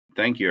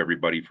Thank you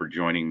everybody for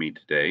joining me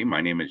today.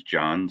 My name is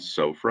John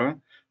Sofra.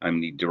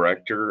 I'm the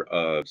Director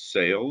of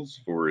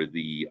Sales for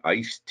the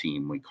ICE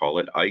team. We call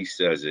it ICE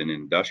as in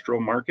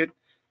industrial market,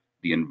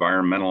 the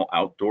environmental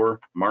outdoor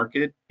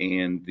market,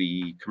 and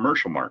the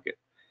commercial market.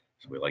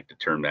 So we like to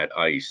term that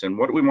ICE. And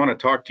what we want to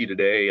talk to you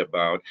today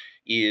about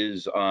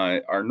is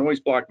our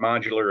NOISEBLOCK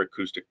modular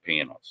acoustic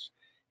panels.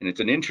 And it's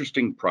an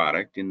interesting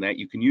product in that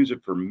you can use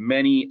it for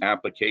many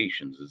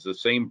applications. It's the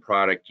same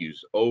product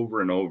used over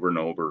and over and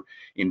over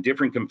in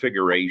different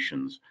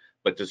configurations,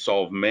 but to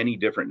solve many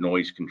different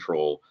noise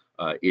control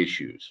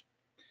issues.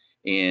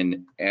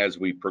 And as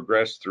we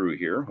progress through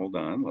here, hold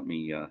on, let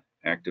me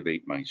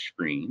activate my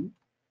screen.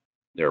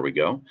 There we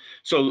go.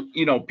 So,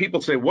 people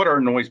say, what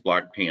are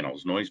NOISEBLOCK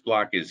panels?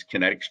 NOISEBLOCK is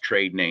Kinetic's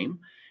trade name,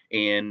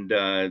 and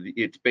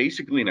it's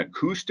basically an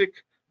acoustic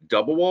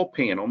double wall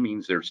panel.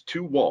 Means there's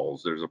two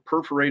walls. There's a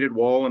perforated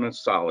wall and a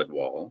solid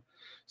wall.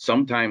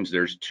 Sometimes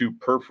there's two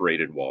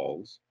perforated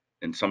walls,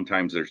 and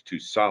sometimes there's two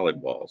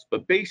solid walls.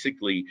 But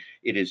basically,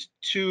 it is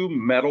two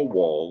metal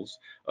walls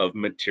of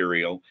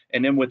material,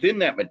 and then within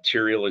that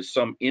material is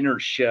some inner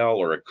shell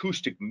or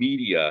acoustic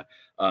media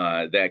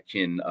that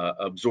can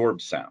absorb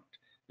sound.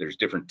 There's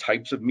different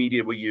types of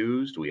media we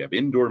used. We have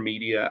indoor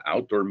media,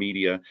 outdoor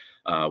media,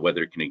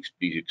 whether it can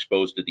be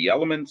exposed to the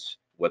elements,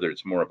 whether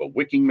it's more of a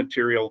wicking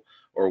material,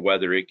 or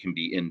whether it can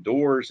be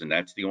indoors, and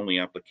that's the only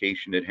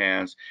application it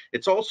has.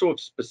 It's also of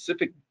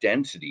specific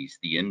densities.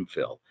 The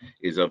infill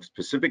is of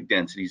specific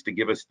densities to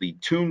give us the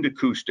tuned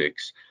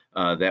acoustics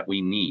that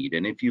we need.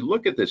 And if you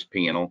look at this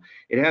panel,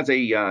 it has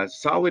a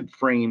solid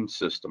frame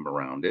system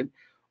around it.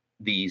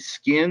 The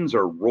skins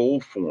are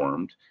roll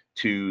formed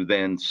to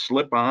then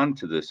slip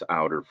onto this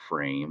outer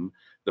frame.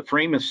 The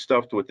frame is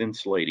stuffed with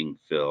insulating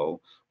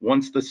fill.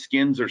 Once the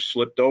skins are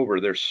slipped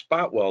over, they're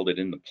spot welded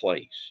into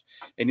place.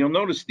 And you'll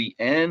notice the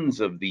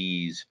ends of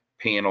these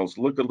panels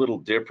look a little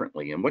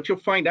differently. And what you'll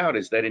find out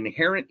is that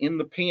inherent in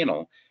the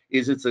panel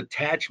is its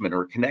attachment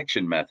or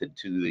connection method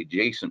to the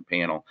adjacent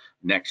panel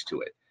next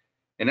to it.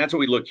 And that's what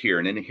we look here,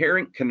 an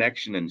inherent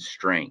connection and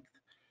strength.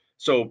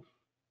 So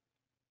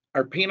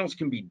our panels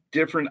can be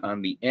different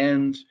on the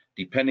ends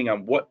depending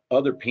on what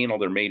other panel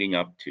they're mating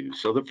up to.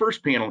 So the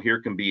first panel here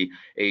can be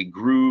a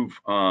groove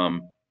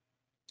panel.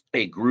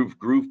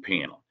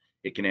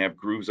 It can have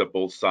grooves up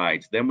both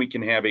sides. Then we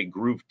can have a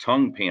groove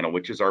tongue panel,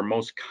 which is our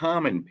most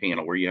common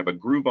panel, where you have a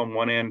groove on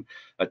one end,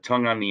 a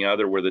tongue on the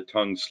other, where the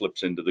tongue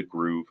slips into the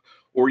groove.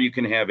 Or you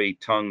can have a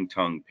tongue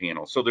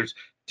panel. So there's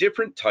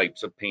different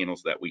types of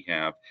panels that we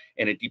have,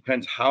 and it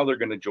depends how they're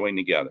going to join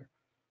together.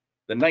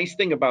 The nice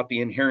thing about the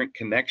inherent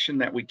connection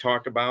that we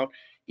talk about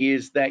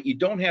is that you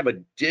don't have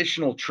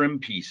additional trim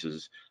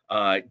pieces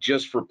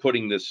just for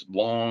putting this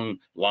long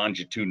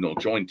longitudinal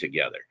joint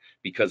together,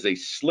 because they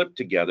slip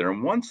together.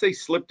 And once they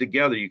slip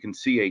together, you can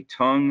see a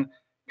tongue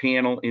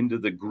panel into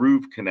the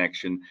groove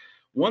connection.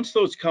 Once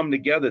those come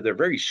together, they're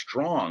very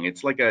strong.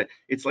 It's like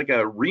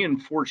a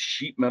reinforced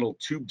sheet metal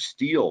tube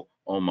steel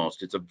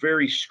almost. It's a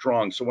very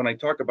strong. So when I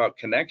talk about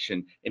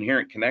connection,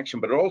 inherent connection,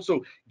 but it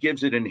also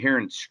gives it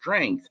inherent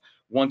strength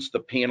once the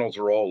panels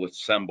are all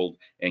assembled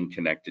and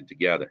connected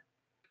together.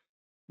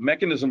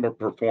 Mechanism of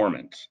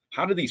performance.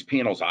 How do these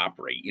panels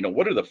operate?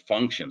 What are the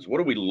functions? What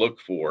do we look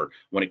for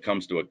when it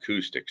comes to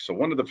acoustics? So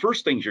one of the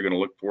first things you're going to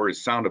look for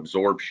is sound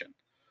absorption.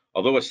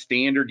 Although a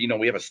standard,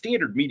 we have a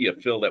standard media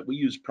fill that we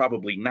use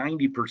probably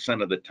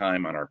 90% of the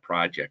time on our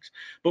projects,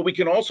 but we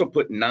can also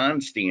put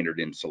non-standard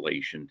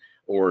insulation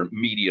or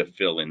media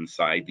fill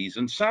inside these.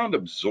 And sound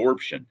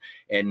absorption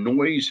and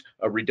noise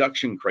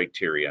reduction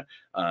criteria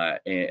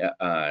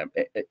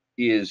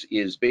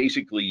is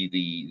basically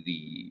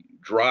the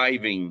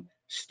driving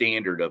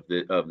standard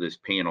of this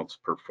panel's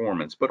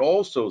performance, but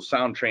also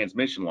sound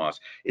transmission loss,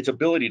 its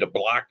ability to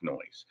block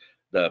noise.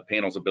 The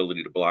panel's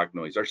ability to block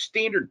noise. Our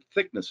standard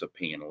thickness of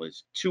panel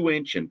is 2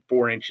 inch and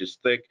 4 inches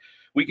thick.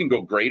 We can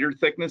go greater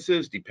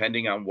thicknesses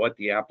depending on what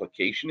the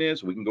application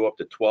is. We can go up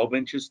to 12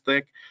 inches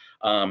thick.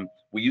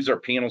 We use our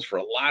panels for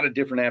a lot of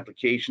different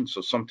applications,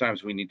 so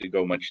sometimes we need to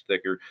go much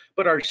thicker.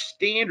 But our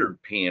standard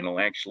panel,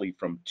 actually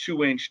from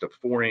 2 inch to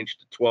 4 inch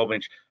to 12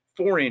 inch,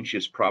 4 inch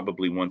is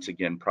probably, once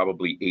again,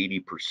 probably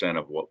 80%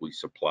 of what we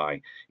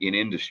supply in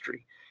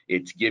industry.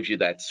 It gives you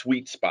that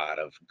sweet spot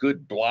of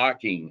good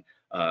blocking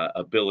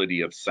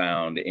ability of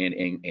sound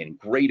and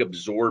great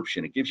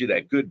absorption. It gives you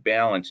that good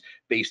balance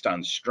based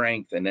on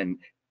strength and then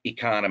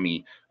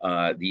economy,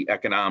 the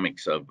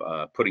economics of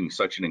putting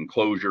such an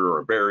enclosure or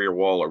a barrier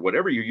wall or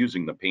whatever you're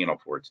using the panel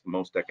for. It's the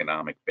most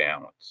economic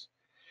balance.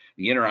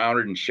 The inner,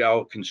 outer, and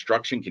shell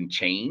construction can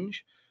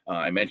change.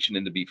 I mentioned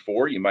in the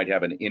before, you might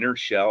have an inner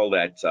shell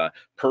that's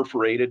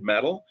perforated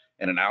metal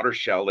and an outer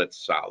shell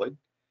that's solid.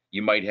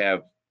 You might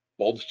have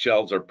both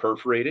shells are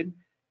perforated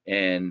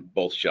and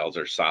both shells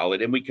are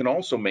solid. And we can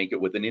also make it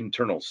with an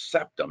internal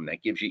septum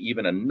that gives you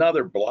even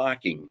another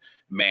blocking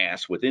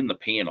mass within the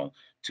panel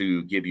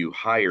to give you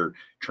higher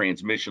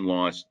transmission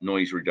loss,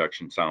 noise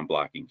reduction, sound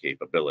blocking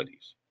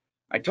capabilities.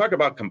 I talk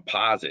about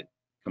composite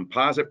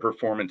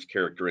performance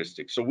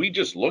characteristics. So we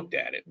just looked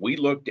at it. We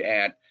looked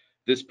at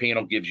this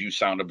panel gives you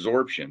sound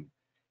absorption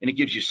and it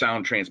gives you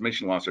sound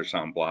transmission loss or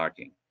sound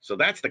blocking. So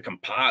that's the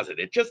composite.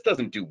 It just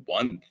doesn't do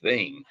one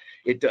thing.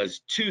 It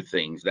does two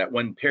things that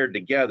when paired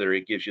together,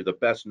 it gives you the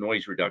best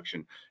noise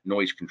reduction,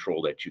 noise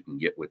control that you can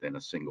get within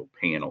a single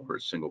panel or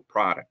a single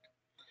product.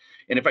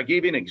 And if I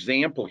gave you an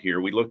example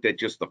here, we looked at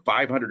just the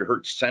 500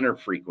 hertz center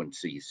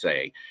frequency,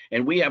 say,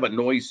 and we have a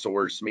noise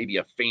source, maybe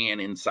a fan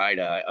inside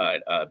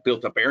a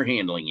built-up air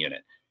handling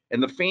unit.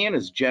 And the fan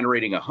is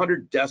generating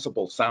 100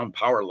 decibel sound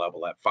power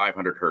level at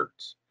 500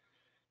 hertz.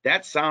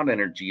 That sound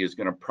energy is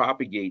going to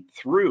propagate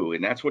through,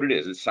 and that's what it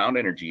is, sound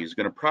energy is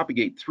going to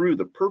propagate through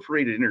the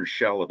perforated inner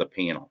shell of the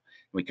panel.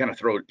 We kind of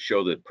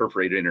show the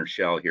perforated inner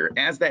shell here.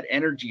 As that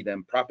energy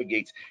then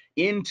propagates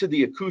into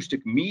the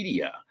acoustic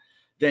media,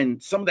 then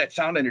some of that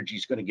sound energy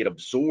is going to get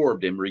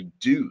absorbed and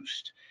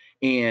reduced.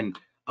 And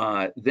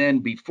then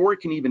before it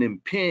can even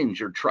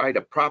impinge or try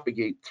to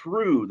propagate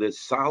through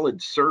this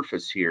solid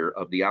surface here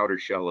of the outer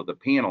shell of the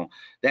panel,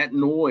 that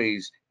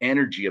noise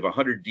energy of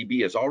 100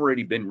 dB has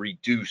already been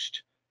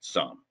reduced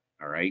some.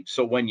 All right,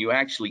 so when you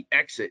actually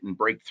exit and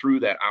break through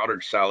that outer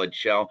solid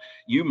shell,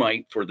 you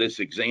might, for this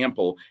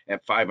example,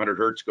 at 500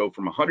 hertz, go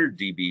from 100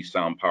 dB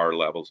sound power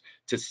levels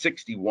to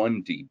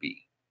 61 dB.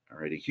 All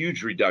right, a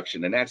huge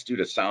reduction, and that's due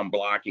to sound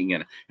blocking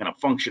and a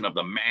function of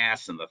the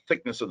mass and the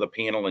thickness of the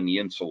panel and the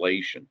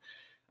insulation.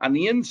 On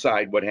the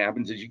inside, what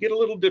happens is you get a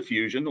little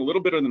diffusion, a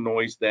little bit of the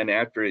noise. Then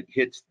after it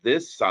hits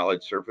this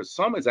solid surface,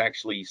 some is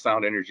actually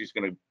sound energy is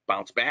going to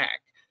bounce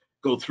back,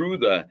 go through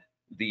the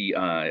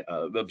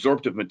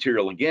absorptive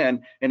material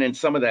again, and then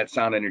some of that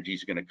sound energy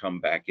is going to come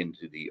back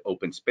into the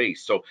open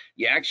space. So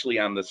you actually,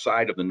 on the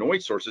side of the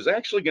noise source, is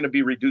actually going to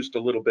be reduced a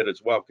little bit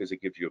as well because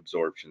it gives you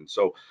absorption.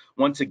 So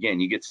once again,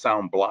 you get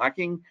sound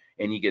blocking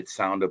and you get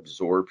sound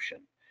absorption.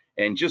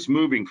 And just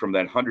moving from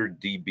that 100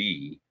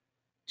 dB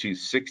to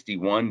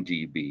 61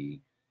 dB,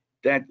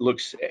 that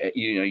looks,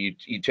 you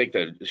take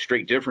the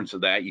straight difference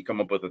of that, you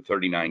come up with a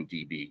 39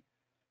 dB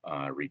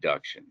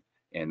reduction,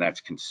 and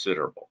that's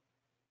considerable.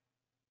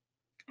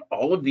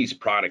 All of these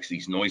products,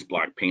 these noise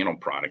block panel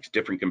products,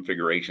 different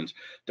configurations,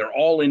 they're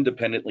all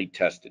independently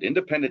tested.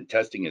 Independent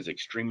testing is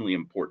extremely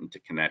important to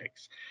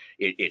kinetics.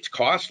 It's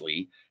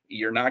costly.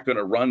 You're not going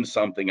to run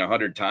something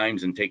 100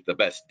 times and take the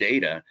best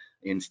data.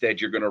 Instead,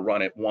 you're going to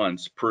run it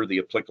once per the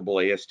applicable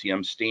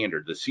ASTM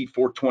standard, the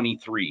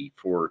C423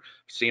 for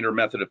standard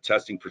method of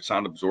testing for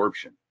sound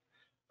absorption.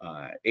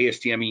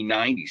 ASTM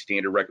E90,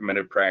 standard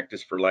recommended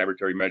practice for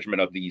laboratory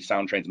measurement of the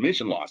sound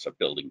transmission loss of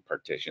building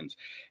partitions.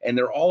 And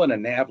they're all in a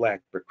NAVLAC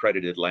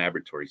accredited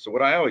laboratory. So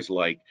what I always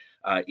like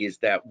is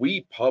that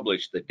we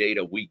publish the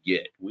data we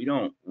get. We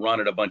don't run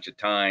it a bunch of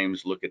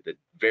times, look at the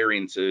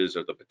variances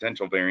or the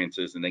potential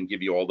variances, and then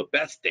give you all the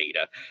best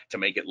data to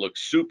make it look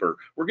super.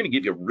 We're going to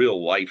give you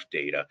real life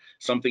data,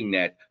 something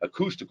that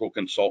acoustical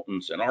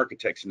consultants and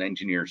architects and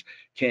engineers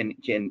can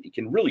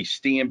really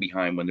stand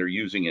behind when they're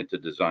using it to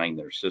design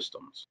their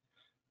systems.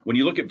 When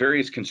you look at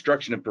various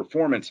construction and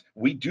performance,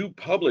 we do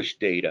publish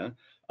data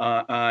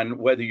on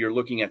whether you're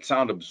looking at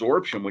sound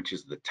absorption, which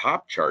is the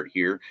top chart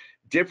here,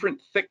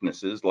 different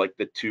thicknesses like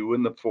the 2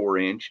 and the 4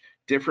 inch,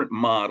 different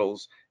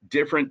models,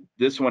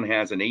 this one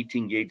has an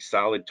 18 gauge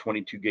solid,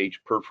 22 gauge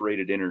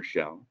perforated inner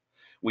shell.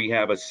 We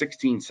have a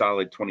 16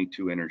 solid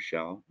 22 inner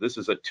shell. This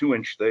is a 2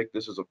 inch thick,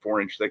 this is a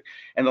 4 inch thick.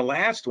 And the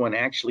last one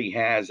actually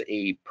has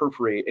a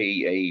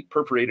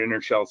perforated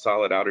inner shell,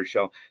 solid outer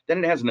shell.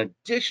 Then it has an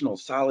additional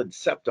solid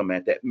septum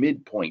at that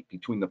midpoint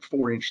between the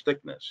 4 inch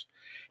thickness.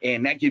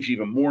 And that gives you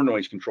even more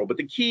noise control. But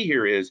the key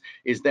here is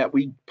that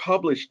we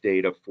publish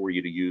data for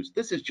you to use.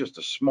 This is just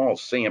a small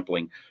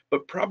sampling,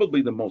 but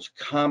probably the most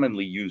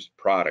commonly used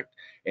product.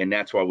 And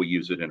that's why we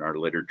use it in our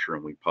literature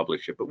and we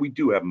publish it. But we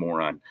do have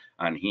more on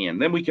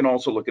hand. Then we can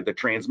also look at the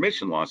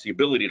transmission loss, the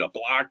ability to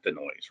block the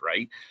noise,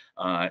 right?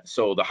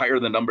 So the higher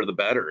the number, the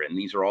better. And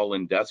these are all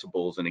in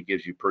decibels, and it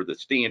gives you, per the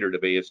standard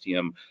of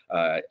ASTM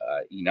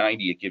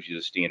E90, it gives you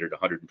the standard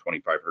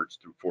 125 hertz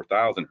through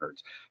 4,000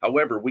 hertz.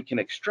 However, we can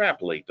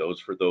extrapolate those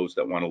for those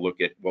that want to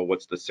look at, well,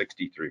 what's the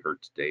 63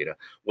 hertz data?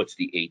 What's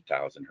the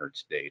 8,000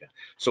 hertz data?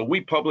 So we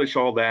publish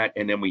all that,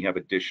 and then we have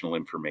additional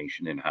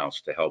information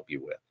in-house to help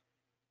you with.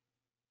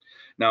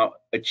 Now,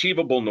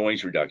 achievable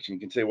noise reduction, you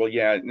can say, well,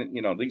 yeah,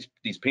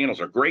 these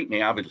panels are great and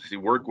they obviously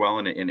work well,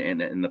 and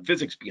the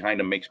physics behind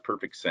them makes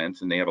perfect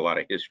sense, and they have a lot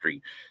of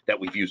history that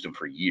we've used them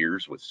for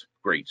years with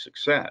great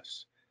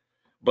success.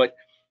 But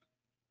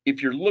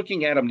if you're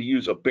looking at them to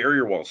use a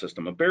barrier wall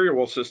system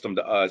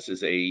to us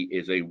is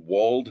a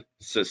walled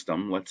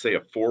system, let's say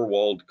a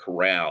 4-walled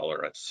corral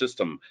or a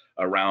system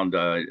around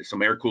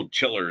some air-cooled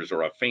chillers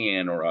or a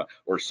fan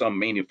or some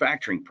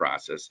manufacturing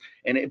process.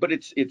 But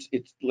it's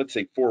let's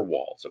say 4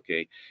 walls,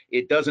 okay?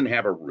 It doesn't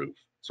have a roof.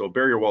 So a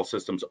barrier wall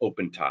system's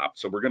open top.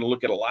 So we're going to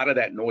look at a lot of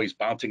that noise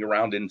bouncing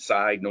around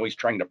inside, noise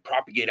trying to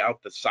propagate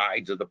out the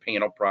sides of the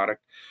panel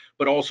product.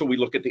 But also we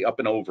look at the up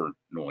and over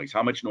noise.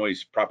 How much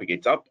noise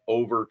propagates up,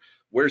 over?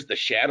 Where's the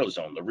shadow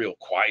zone, the real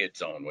quiet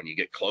zone when you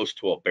get close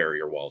to a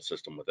barrier wall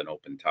system with an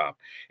open top?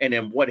 And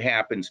then what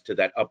happens to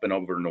that up and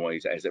over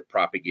noise as it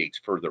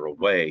propagates further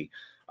away?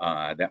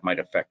 that might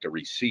affect a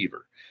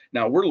receiver.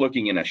 Now we're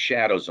looking in a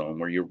shadow zone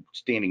where you're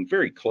standing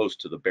very close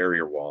to the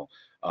barrier wall,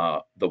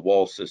 the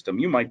wall system.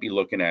 You might be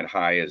looking at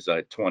high as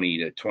a 20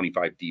 to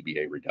 25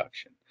 dBA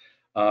reduction.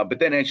 But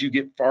then as you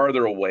get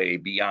farther away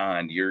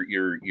beyond your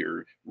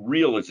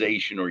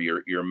realization or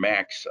your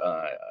max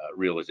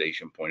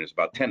realization point is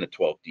about 10 to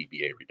 12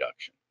 dBA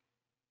reduction.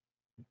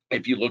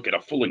 If you look at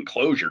a full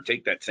enclosure,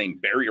 take that same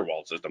barrier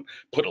wall system,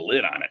 put a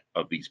lid on it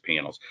of these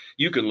panels,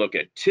 you can look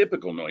at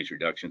typical noise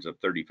reductions of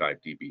 35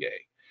 dBA.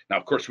 Now,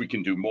 of course, we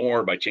can do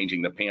more by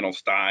changing the panel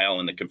style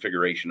and the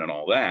configuration and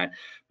all that,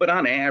 but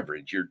on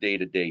average, your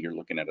day-to-day, you're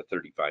looking at a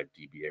 35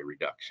 dBA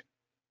reduction.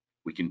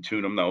 We can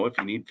tune them though if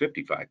you need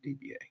 55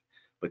 dBA.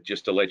 But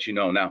just to let you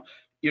know, now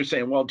you're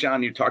saying, well,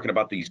 John, you're talking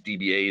about these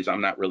dBAs.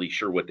 I'm not really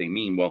sure what they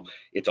mean. Well,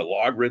 it's a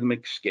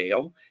logarithmic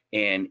scale,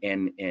 and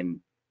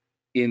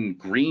in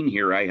green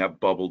here, I have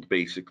bubbled,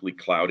 basically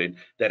clouded,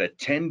 that a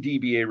 10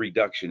 dBA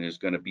reduction is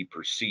going to be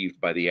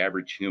perceived by the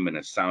average human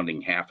as sounding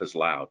half as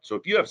loud. So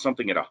if you have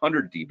something at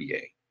 100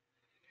 dBA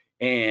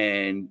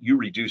and you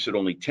reduce it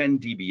only 10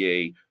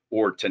 dBA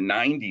or to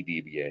 90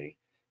 dBA,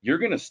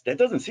 that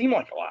doesn't seem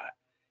like a lot.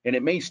 And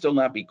it may still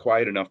not be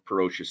quiet enough per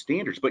OSHA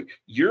standards, but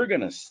you're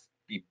going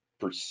to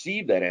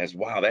perceive that as,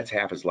 wow, that's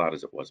half as loud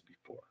as it was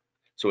before.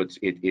 So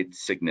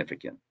it's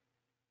significant.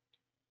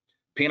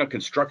 Panel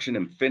construction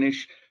and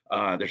finish.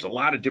 There's a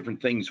lot of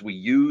different things we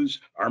use.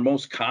 Our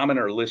most common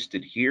are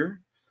listed here.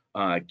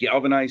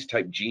 Galvanized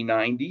type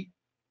G90,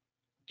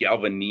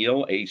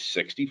 galvanneal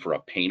A60 for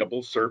a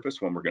paintable surface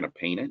when we're going to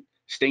paint it,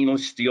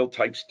 stainless steel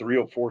types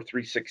 304,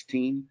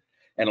 316,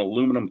 and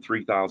aluminum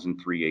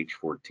 3003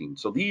 H14.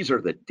 So these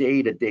are the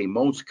day-to-day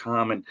most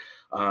common.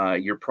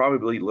 You're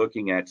probably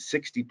looking at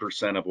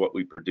 60% of what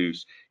we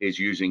produce is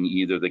using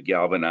either the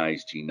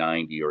galvanized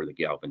G90 or the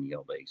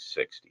galvanneal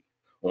A60.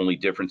 Only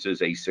difference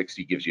is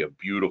A60 gives you a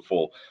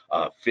beautiful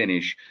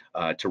finish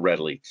to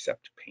readily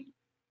accept paint.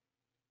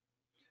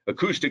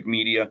 Acoustic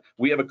media,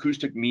 we have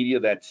acoustic media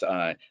that's,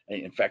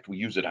 in fact, we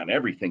use it on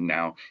everything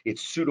now.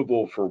 It's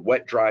suitable for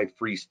wet, dry,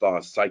 freeze, thaw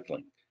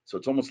cycling. So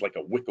it's almost like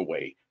a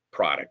wick-away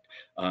product.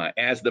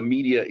 As the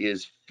media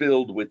is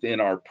filled within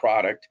our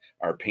product,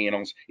 our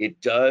panels, it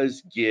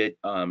does get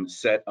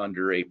set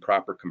under a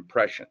proper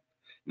compression.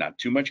 Not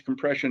too much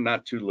compression,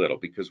 not too little,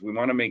 because we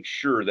want to make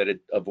sure that it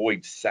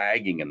avoids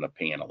sagging in the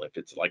panel. If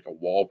it's like a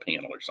wall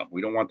panel or something,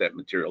 we don't want that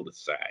material to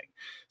sag.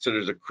 So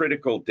there's a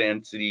critical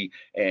density,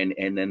 and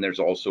then there's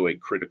also a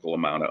critical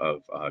amount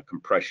of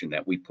compression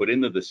that we put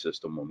into the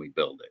system when we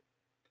build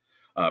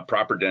it.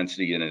 Proper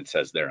density, and it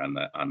says there on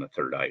the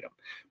third item.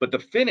 But the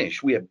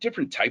finish, we have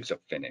different types of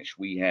finish.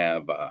 We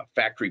have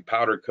factory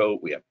powder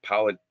coat, we have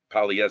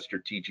polyester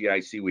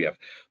TGIC, we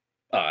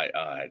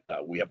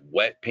have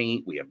wet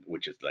paint,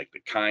 which is like the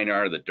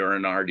Kynar, the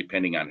Duranar,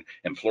 depending on,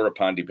 and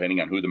Fluoripon,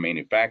 depending on who the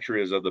manufacturer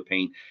is of the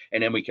paint.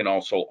 And then we can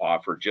also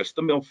offer just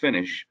the mill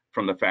finish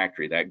from the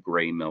factory, that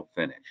gray mill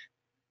finish.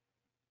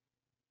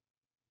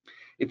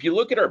 If you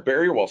look at our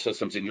barrier wall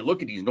systems and you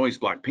look at these noise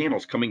block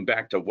panels, coming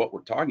back to what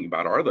we're talking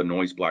about are the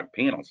noise block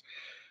panels.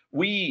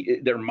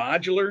 They're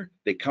modular.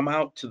 They come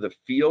out to the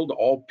field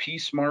all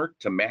piece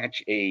marked to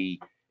match an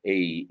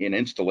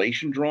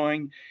installation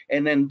drawing.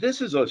 And then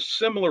this is a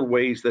similar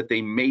ways that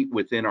they mate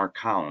within our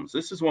columns.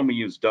 This is when we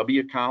use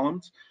W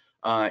columns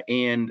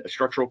and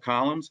structural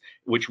columns,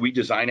 which we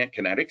design at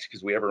Kinetics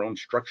because we have our own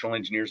structural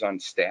engineers on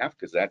staff,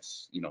 because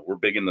that's, we're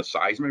big in the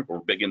seismic, we're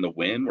big in the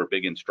wind, we're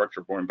big in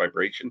structure-borne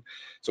vibration.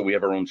 So we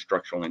have our own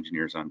structural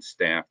engineers on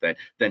staff that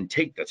then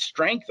take the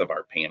strength of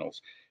our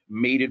panels,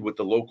 mated with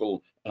the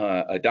local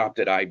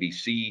adopted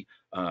IBC,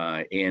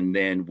 and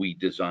then we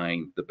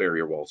design the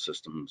barrier wall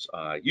systems.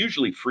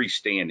 Usually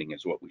freestanding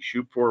is what we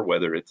shoot for,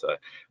 whether it's a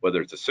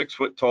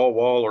 6-foot tall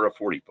wall or a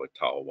 40-foot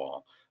tall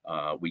wall.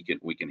 We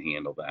can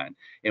handle that,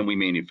 and we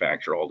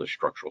manufacture all the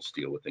structural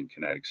steel within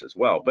Kinetics as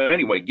well. But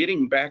anyway,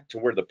 getting back to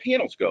where the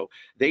panels go,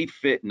 they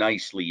fit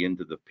nicely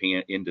into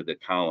the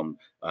column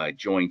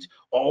joints.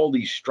 All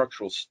these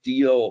structural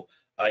steel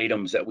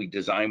items that we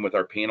design with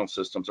our panel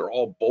systems are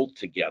all bolt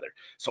together.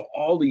 So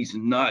all these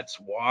nuts,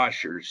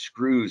 washers,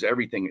 screws,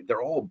 everything,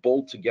 they're all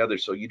bolt together,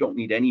 so you don't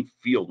need any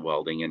field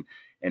welding,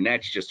 and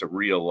that's just a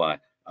real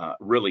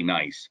really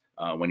nice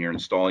when you're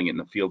installing it in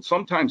the field.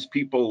 Sometimes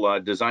people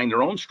design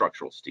their own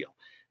structural steel,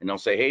 and they'll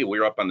say, hey,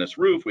 we're up on this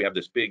roof, we have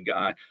this big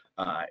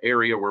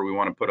area where we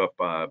want to put up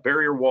a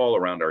barrier wall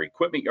around our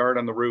equipment yard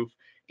on the roof,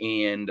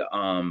 and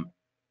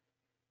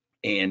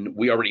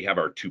we already have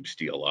our tube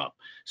steel up.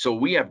 So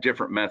we have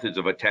different methods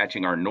of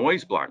attaching our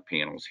noise block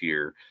panels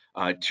here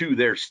to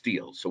their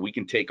steel. So we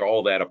can take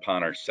all that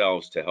upon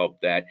ourselves to help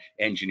that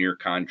engineer,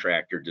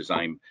 contractor,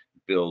 design,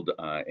 build,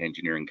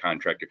 engineering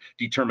contractor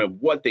determine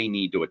what they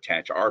need to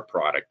attach our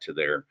product to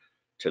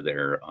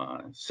their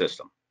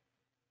system.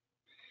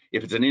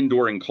 If it's an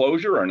indoor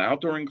enclosure or an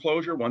outdoor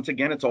enclosure, once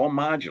again, it's all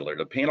modular.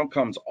 The panel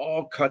comes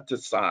all cut to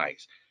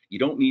size. You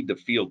don't need the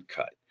field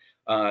cut.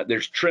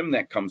 There's trim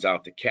that comes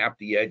out to cap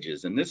the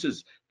edges. And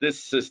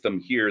this system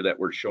here that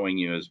we're showing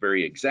you is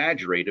very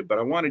exaggerated, but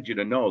I wanted you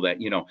to know that,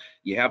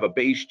 you have a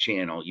base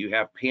channel, you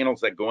have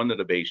panels that go into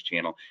the base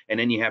channel, and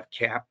then you have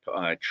cap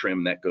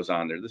trim that goes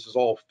on there. This is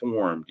all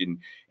formed,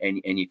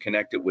 and you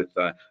connect it with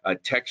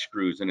tech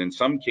screws. And in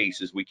some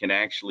cases, we can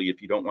actually,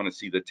 if you don't want to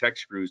see the tech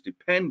screws,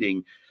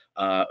 depending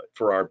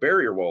for our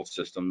barrier wall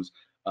systems,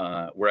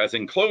 whereas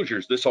in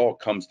closures, this all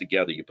comes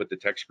together. You put the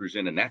tech screws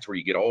in, and that's where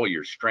you get all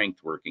your strength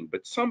working.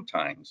 But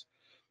sometimes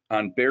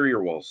on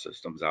barrier wall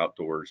systems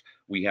outdoors,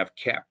 we have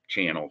cap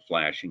channel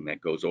flashing that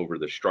goes over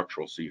the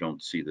structural, so you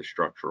don't see the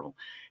structural.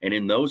 And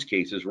in those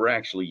cases, we're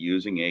actually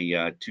using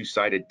a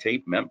two-sided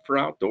tape meant for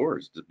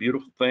outdoors. It's a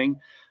beautiful thing.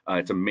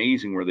 It's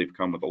amazing where they've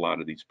come with a lot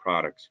of these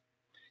products.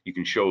 You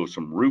can show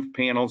some roof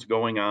panels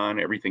going on.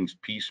 Everything's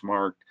piece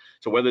marked.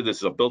 So whether this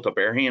is a built-up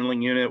air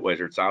handling unit,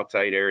 whether it's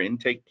outside air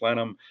intake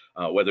plenum,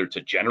 whether it's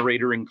a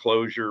generator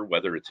enclosure,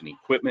 whether it's an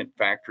equipment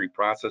factory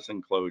process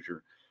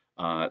enclosure,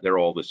 they're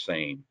all the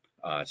same.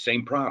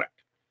 Same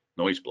product,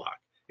 NOISEBLOCK.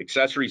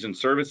 Accessories and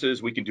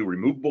services, we can do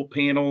removable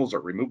panels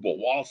or removable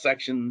wall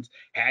sections,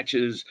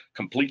 hatches,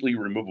 completely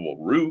removable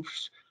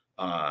roofs,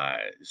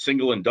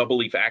 single and double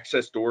leaf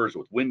access doors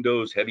with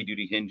windows, heavy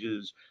duty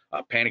hinges,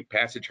 panic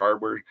passage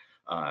hardware,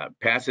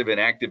 passive and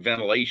active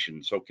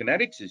ventilation. So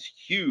Kinetics is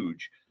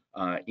huge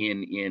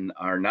in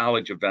our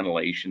knowledge of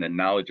ventilation and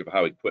knowledge of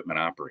how equipment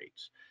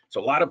operates.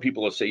 So a lot of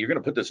people will say, you're going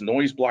to put this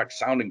NOISEBLOCK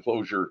sound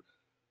enclosure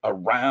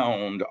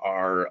around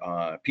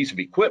our piece of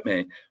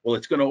equipment. Well,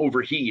 it's going to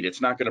overheat. It's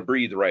not going to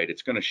breathe right.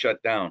 It's going to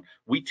shut down.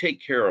 We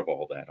take care of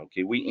all that.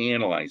 Okay. We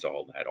analyze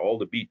all that, all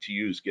the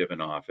BTUs given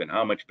off and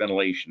how much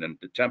ventilation and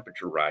the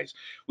temperature rise.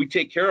 We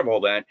take care of all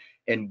that.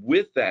 And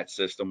with that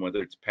system,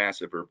 whether it's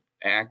passive or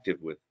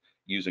active with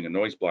using a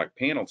NOISEBLOCK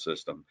panel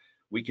system,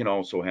 we can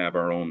also have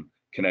our own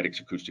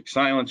Kinetics acoustic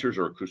silencers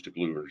or acoustic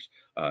louvers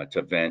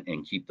to vent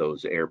and keep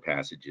those air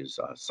passages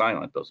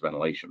silent, those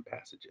ventilation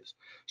passages.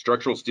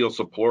 Structural steel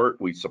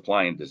support, we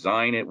supply and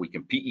design it. We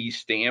can PE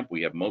stamp.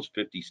 We have most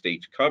 50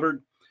 states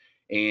covered.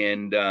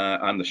 And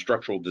on the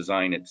structural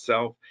design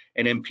itself,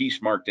 and then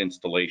piece marked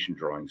installation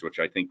drawings, which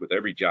I think with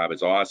every job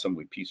is awesome.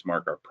 We piece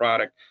mark our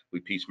product, we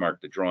piece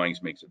mark the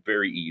drawings, makes it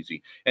very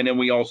easy. And then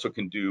we also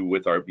can do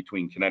with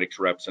between Kinetics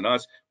reps and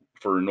us,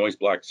 for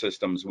NOISEBLOCK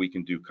systems, we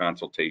can do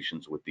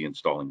consultations with the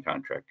installing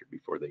contractor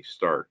before they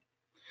start.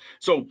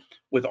 So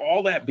with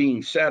all that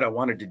being said, I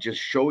wanted to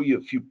just show you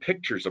a few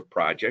pictures of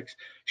projects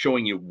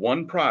showing you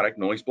one product,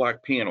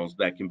 NOISEBLOCK panels,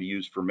 that can be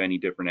used for many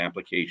different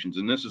applications.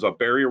 And this is a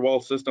barrier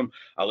wall system.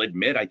 I'll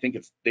admit, I think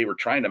they were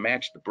trying to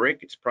match the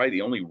brick. It's probably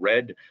the only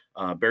red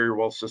barrier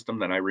wall system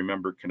that I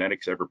remember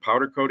Kinetics ever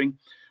powder coating.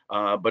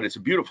 But it's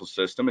a beautiful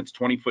system. It's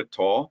 20 foot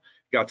tall,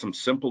 got some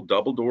simple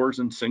double doors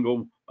and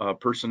single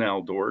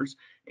personnel doors.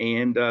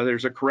 And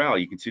there's a corral.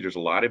 You can see there's a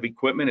lot of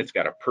equipment. It's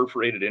got a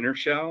perforated inner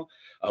shell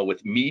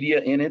with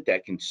media in it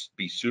that can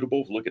be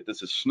suitable. Look at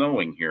this, is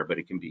snowing here, but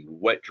it can be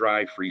wet,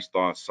 dry, freeze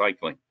thaw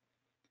cycling.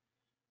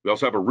 We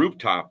also have a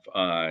rooftop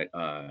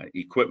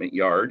equipment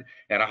yard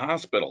at a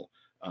hospital.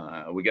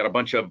 We got a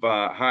bunch of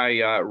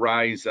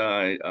high-rise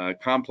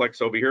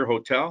complex over here,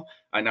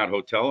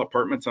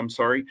 apartments, I'm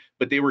sorry,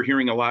 but they were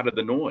hearing a lot of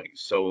the noise.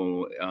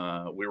 So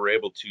we were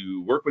able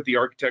to work with the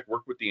architect,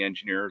 work with the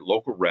engineer,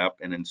 local rep,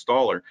 and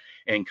installer,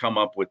 and come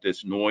up with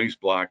this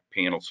NOISEBLOCK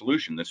panel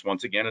solution. This,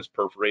 once again, is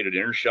perforated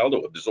inner shell to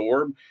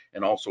absorb,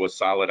 and also a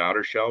solid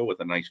outer shell with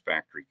a nice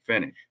factory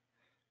finish.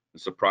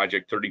 It's a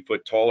project 30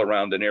 foot tall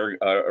around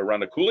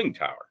a cooling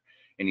tower.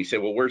 And you say,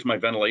 well, where's my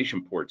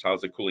ventilation ports?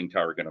 How's the cooling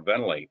tower going to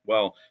ventilate?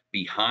 Well,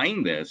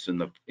 behind this, in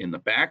the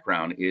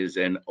background, is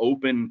an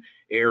open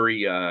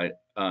area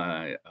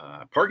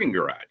parking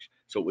garage.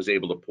 So it was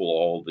able to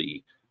pull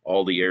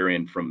all the air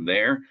in from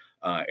there.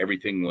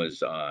 Everything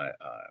was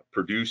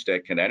produced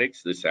at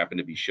Kinetics. This happened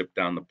to be shipped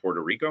down to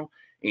Puerto Rico.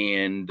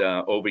 And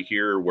over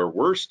here where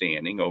we're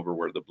standing, over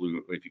where the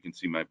blue, if you can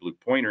see my blue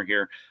pointer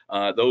here,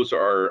 those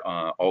are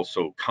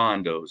also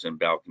condos and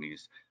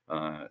balconies.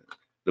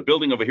 The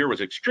building over here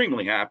was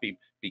extremely happy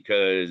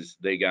because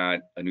they got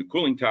a new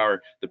cooling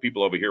tower. The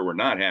people over here were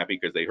not happy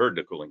because they heard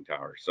the cooling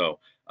tower. So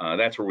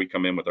that's where we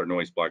come in with our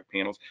NOISEBLOCK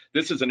panels.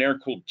 This is an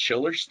air-cooled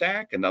chiller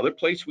stack. Another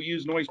place we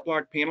use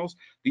NOISEBLOCK panels.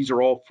 These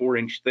are all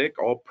 4-inch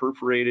thick, all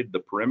perforated,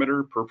 the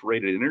perimeter,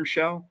 perforated inner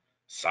shell,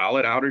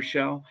 solid outer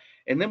shell.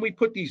 And then we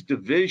put these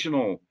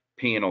divisional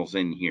panels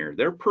in here.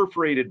 They're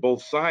perforated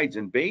both sides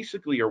and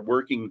basically are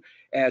working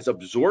as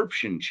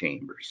absorption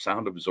chambers,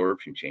 sound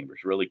absorption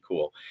chambers. Really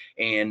cool.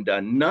 And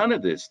none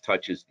of this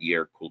touches the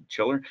air-cooled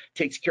chiller.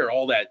 Takes care of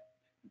all that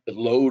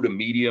low to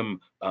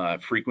medium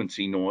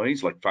frequency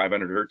noise, like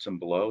 500 hertz and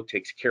below.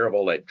 Takes care of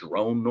all that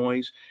drone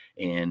noise.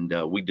 And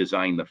we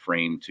designed the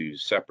frame to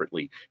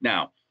separately.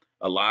 Now,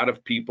 a lot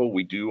of people,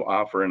 we do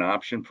offer an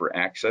option for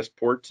access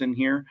ports in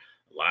here.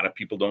 A lot of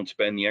people don't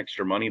spend the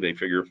extra money. They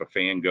figure if a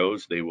fan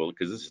goes, they will,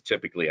 because this is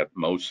typically at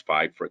most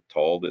 5 foot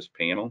tall, this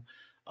panel,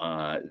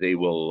 they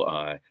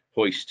will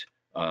hoist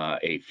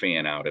a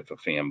fan out if a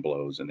fan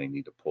blows and they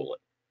need to pull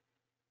it.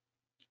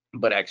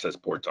 But access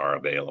ports are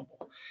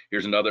available.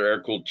 Here's another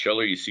air-cooled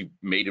chiller you see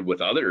mated with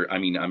other, I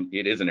mean,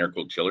 it is an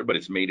air-cooled chiller, but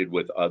it's mated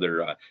with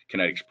other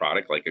Kinetics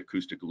product like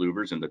acoustic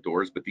louvers in the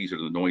doors, but these are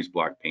the noise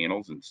block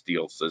panels and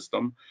steel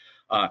system.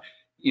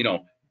 You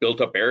know,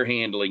 built-up air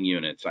handling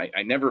units.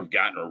 I never have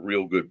gotten a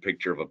real good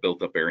picture of a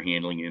built-up air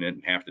handling unit,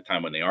 and half the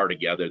time when they are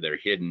together, they're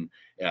hidden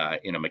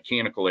in a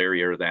mechanical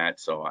area or that.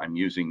 So I'm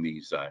using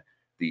these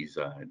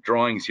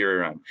drawings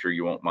here. I'm sure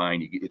you won't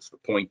mind. It's the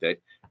point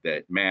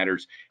that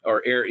matters.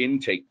 Or air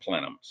intake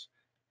plenums.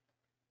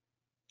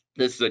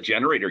 This is a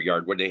generator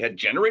yard where they had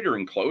generator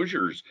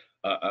enclosures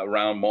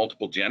around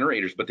multiple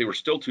generators, but they were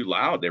still too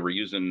loud. They were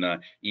using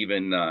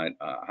even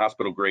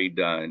hospital grade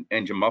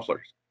engine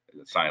mufflers,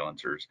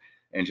 silencers,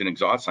 engine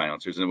exhaust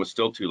silencers, and it was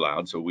still too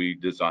loud. So we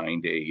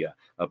designed a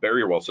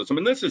barrier wall system.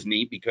 And this is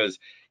neat because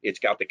it's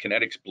got the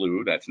Kinetics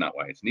blue. That's not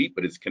why it's neat,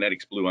 but it's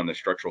Kinetics blue on the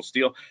structural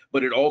steel,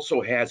 but it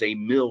also has a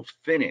mill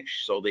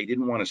finish. So they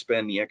didn't want to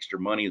spend the extra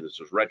money.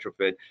 This was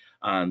retrofit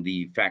on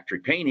the factory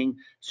painting.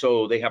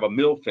 So they have a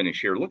mill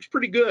finish here. It looks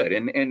pretty good.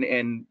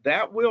 And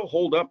that will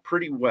hold up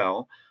pretty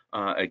well.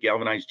 A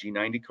galvanized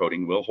G90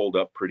 coating will hold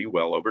up pretty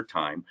well over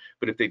time.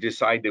 But if they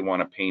decide they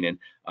want to paint it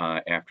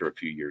after a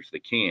few years, they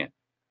can.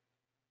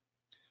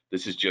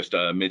 This is just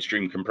a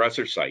midstream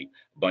compressor site,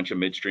 a bunch of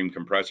midstream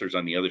compressors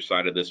on the other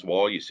side of this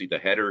wall. You see the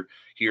header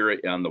here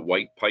on the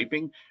white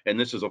piping, and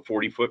this is a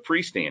 40-foot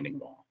freestanding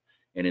wall.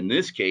 And in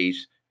this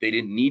case, they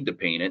didn't need to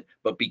paint it,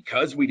 but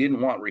because we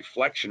didn't want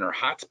reflection or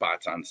hot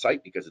spots on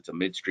site, because it's a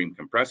midstream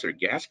compressor,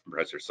 gas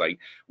compressor site,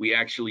 we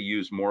actually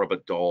use more of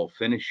a dull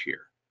finish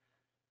here.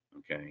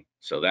 Okay,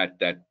 so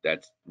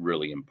that's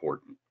really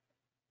important.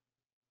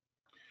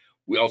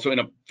 We also in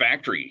a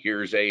factory,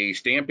 here's a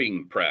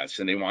stamping press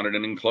and they wanted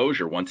an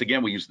enclosure. Once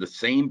again, we use the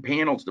same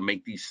panels to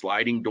make these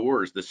sliding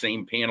doors, the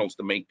same panels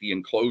to make the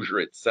enclosure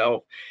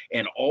itself,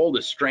 and all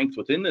the strength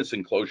within this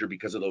enclosure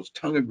because of those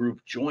tongue and groove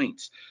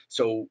joints.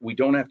 So we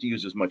don't have to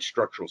use as much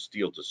structural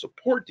steel to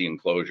support the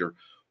enclosure.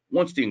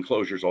 Once the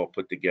enclosure is all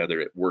put together,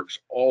 it works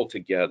all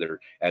together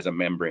as a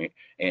membrane,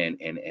 and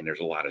there's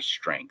a lot of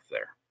strength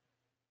there.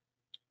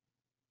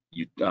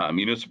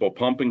 Municipal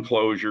pump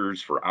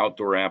enclosures for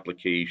outdoor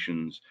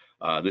applications.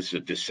 This is a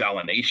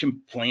desalination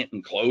plant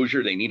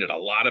enclosure. They needed a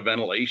lot of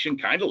ventilation,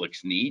 kind of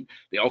looks neat.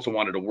 They also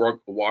wanted to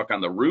walk on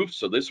the roof.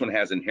 So this one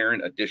has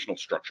inherent additional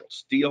structural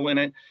steel in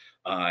it.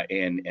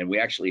 And we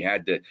actually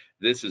had to,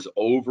 this is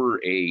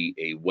over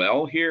a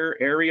well here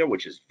area,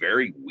 which is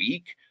very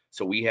weak.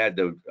 So we had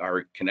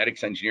our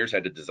Kinetics engineers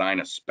had to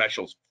design a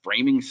special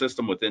framing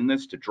system within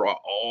this to draw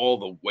all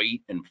the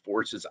weight and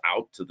forces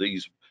out to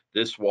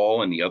this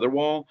wall and the other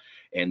wall,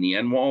 and the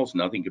end walls,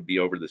 nothing could be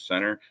over the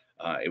center.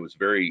 It was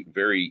very,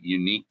 very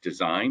unique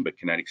design, but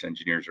Kinetics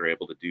engineers are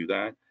able to do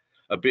that.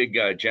 A big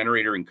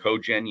generator and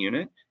cogen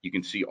unit. You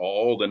can see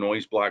all the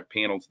noise block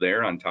panels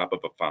there on top of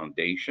a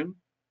foundation.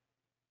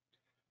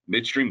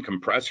 Midstream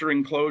compressor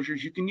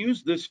enclosures. You can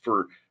use this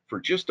for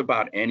just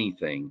about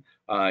anything.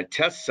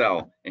 Test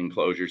cell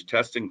enclosures,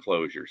 test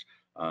enclosures.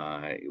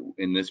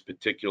 In this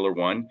particular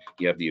one,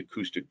 you have the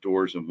acoustic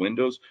doors and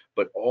windows,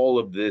 but all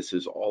of this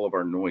is all of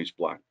our noise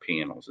block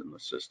panels in the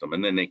system.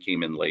 And then they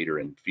came in later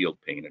and field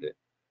painted it.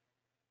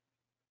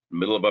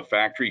 Middle of a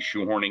factory,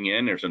 shoehorning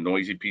in, there's a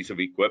noisy piece of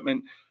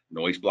equipment,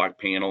 noise block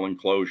panel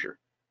enclosure.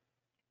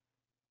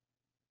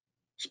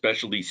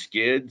 Specialty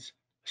skids,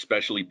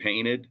 specially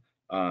painted.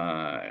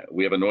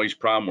 We have a noise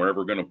problem wherever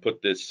we're going to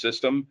put this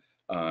system.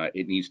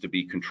 It needs to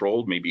be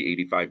controlled, maybe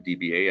 85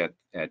 dBA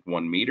at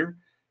 1 meter.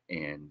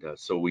 And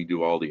so we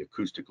do all the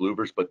acoustic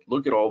louvers, but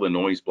look at all the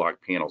noise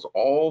block panels,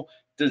 all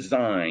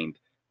designed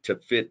to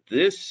fit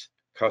this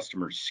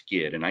customer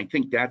skid. And I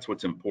think that's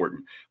what's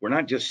important. We're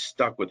not just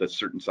stuck with a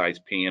certain size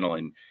panel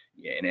and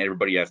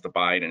everybody has to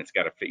buy it and it's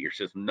got to fit your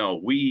system. No,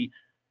 we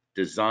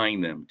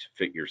design them to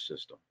fit your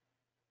system.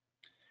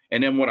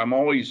 And then what I'm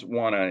always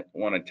want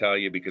to tell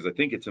you, because I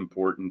think it's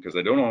important, because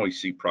I don't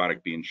always see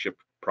product being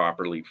shipped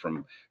properly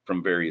from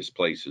various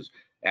places.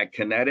 At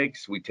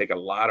Kinetics, we take a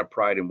lot of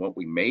pride in what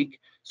we make.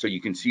 So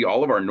you can see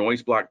all of our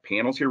noise block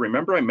panels here.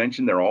 Remember I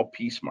mentioned they're all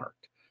piece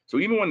marked. So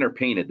even when they're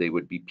painted, they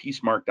would be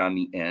piece marked on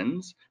the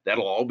ends.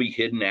 That'll all be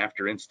hidden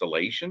after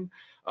installation.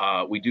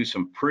 We do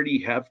some pretty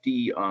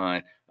hefty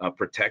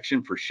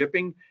protection for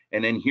shipping.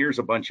 And then here's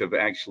a bunch of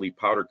actually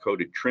powder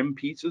coated trim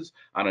pieces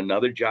on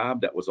another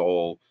job that was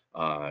all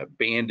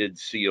banded,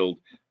 sealed,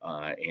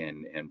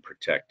 and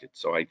protected.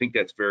 So I think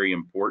that's very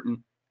important.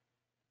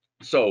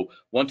 So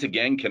once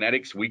again,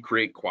 Kinetics, we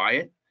create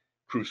quiet,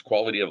 cruise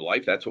quality of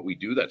life. That's what we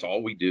do. That's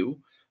all we do.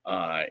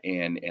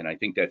 And I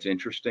think that's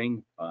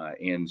interesting.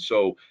 And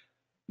so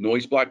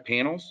noise block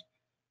panels,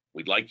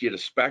 we'd like you to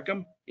spec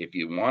them. If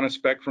you want to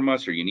spec from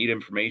us or you need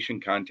information,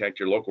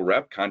 contact your local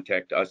rep,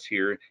 contact us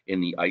here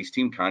in the ICE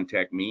team,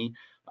 contact me,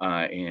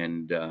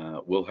 and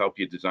we'll help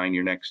you design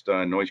your next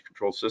noise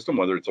control system,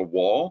 whether it's a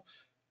wall,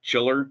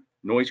 chiller,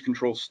 noise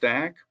control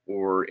stack,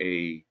 or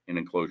an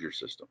enclosure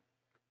system.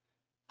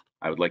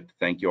 I would like to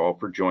thank you all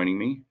for joining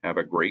me. Have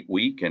a great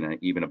week and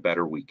even a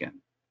better weekend.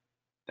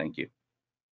 Thank you.